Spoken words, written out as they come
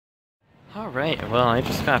Alright, well, I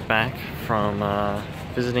just got back from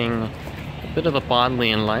visiting a bit of the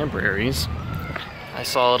Bodleian libraries. I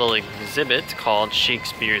saw a little exhibit called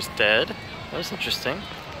Shakespeare's Dead. That was interesting.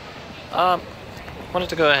 Wanted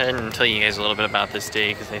to go ahead and tell you guys a little bit about this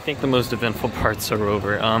day because I think the most eventful parts are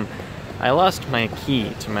over. I lost my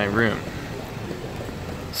key to my room.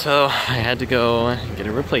 So I had to go get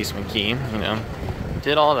a replacement key,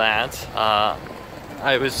 Did all that.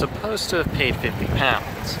 I was supposed to have paid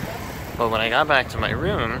 £50. But when I got back to my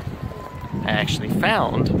room, I actually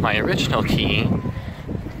found my original key,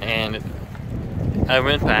 and I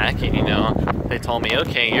went back and, they told me,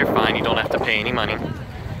 okay, you're fine, you don't have to pay any money,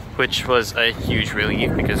 which was a huge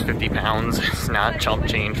relief because £50 is not chump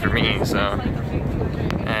change for me, so,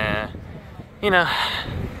 I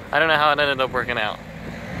don't know how it ended up working out,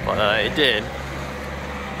 but it did,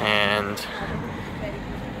 and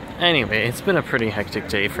anyway, it's been a pretty hectic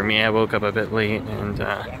day for me. I woke up a bit late, and,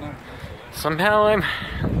 somehow I'm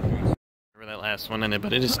for that last one ended,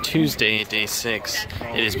 but it is Tuesday, day 6.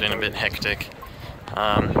 It has been a bit hectic.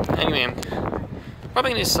 Anyway, I'm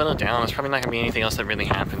probably gonna settle down. There's probably not gonna be anything else that really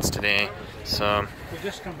happens today. So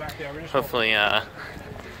hopefully,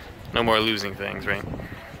 no more losing things, right?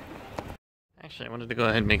 Actually, I wanted to go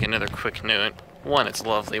ahead and make another quick note. One, it's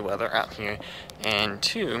lovely weather out here, and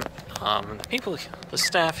two, the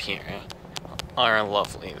staff here are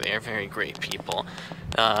lovely. They are very great people.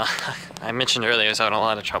 I mentioned earlier I was having a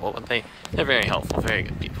lot of trouble, but they're very helpful, very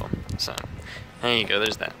good people. So, there you go,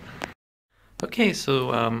 there's that. Okay,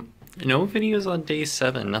 so, no videos on day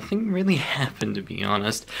 7. Nothing really happened, to be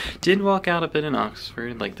honest. Did walk out a bit in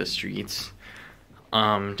Oxford, like the streets.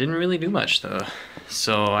 Didn't really do much, though.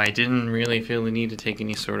 So, I didn't really feel the need to take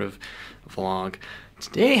any sort of vlog.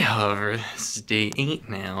 Today, however, this is day 8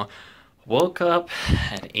 now. Woke up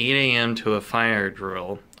at 8 a.m. to a fire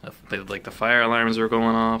drill. Like the fire alarms were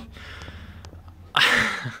going off.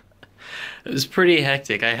 It was pretty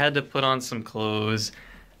hectic. I had to put on some clothes,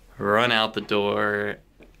 run out the door.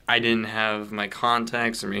 I didn't have my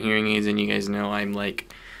contacts or my hearing aids, and you guys know I'm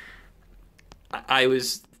like, it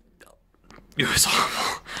was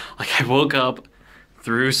awful. Like, I woke up,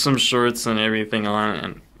 threw some shorts and everything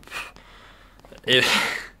on, and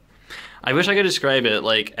I wish I could describe it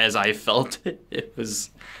like as I felt it. It was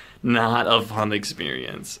not a fun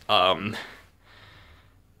experience. But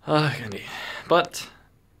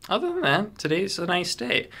other than that, today's a nice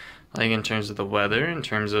day. Like in terms of the weather, in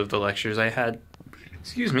terms of the lectures I had.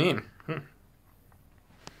 Excuse me.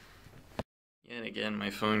 Yet again,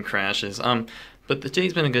 my phone crashes. But the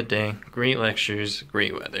day's been a good day. Great lectures,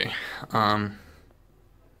 great weather. Not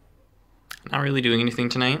really doing anything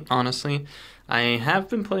tonight, honestly. I have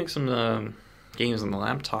been playing some games on the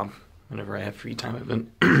laptop whenever I have free time.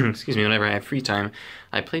 Whenever I have free time.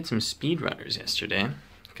 I played some Speedrunners yesterday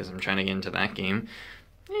because I'm trying to get into that game.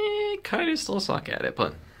 Kind of still suck at it,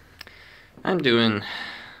 but I'm doing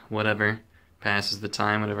whatever passes the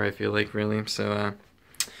time, whatever I feel like, really. So,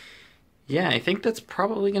 yeah, I think that's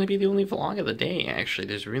probably going to be the only vlog of the day, actually.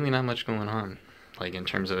 There's really not much going on, like, in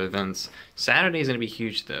terms of events. Saturday's going to be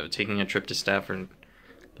huge, though, taking a trip to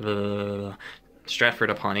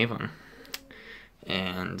Stratford-upon-Avon,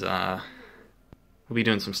 and we'll be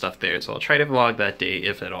doing some stuff there, so I'll try to vlog that day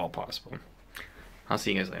if at all possible. I'll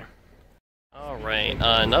see you guys later. Alright,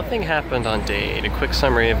 nothing happened on day 8. A quick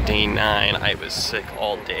summary of day 9. I was sick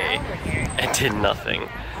all day and did nothing.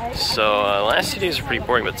 So last 2 days were pretty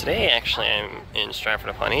boring, but today actually I'm in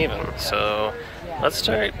Stratford-upon-Avon, so let's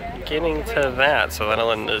start getting to that. So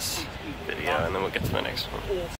that'll end this video and then we'll get to the next one.